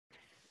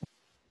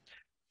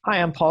Hi,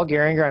 I'm Paul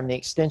Geringer. I'm the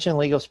Extension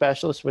Legal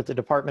Specialist with the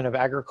Department of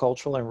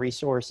Agricultural and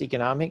Resource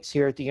Economics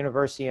here at the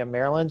University of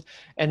Maryland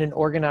and an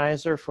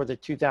organizer for the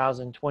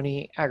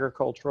 2020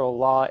 Agricultural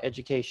Law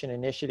Education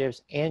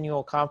Initiatives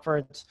Annual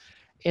Conference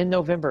in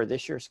November.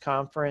 This year's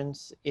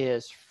conference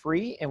is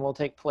free and will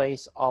take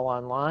place all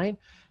online,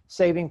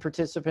 saving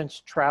participants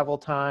travel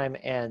time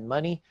and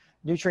money.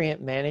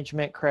 Nutrient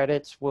management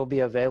credits will be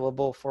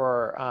available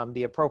for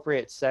the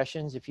appropriate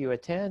sessions if you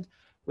attend.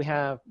 We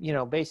have,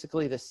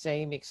 basically the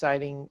same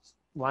exciting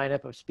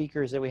lineup of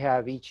speakers that we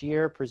have each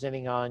year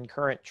presenting on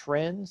current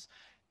trends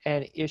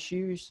and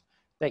issues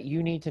that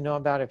you need to know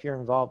about if you're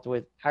involved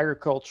with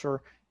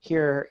agriculture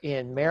here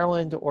in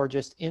Maryland or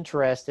just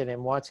interested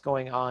in what's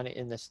going on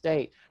in the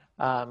state.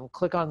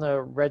 Click on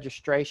the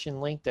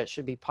registration link that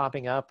should be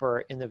popping up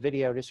or in the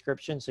video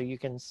description so you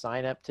can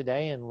sign up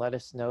today and let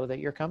us know that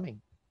you're coming.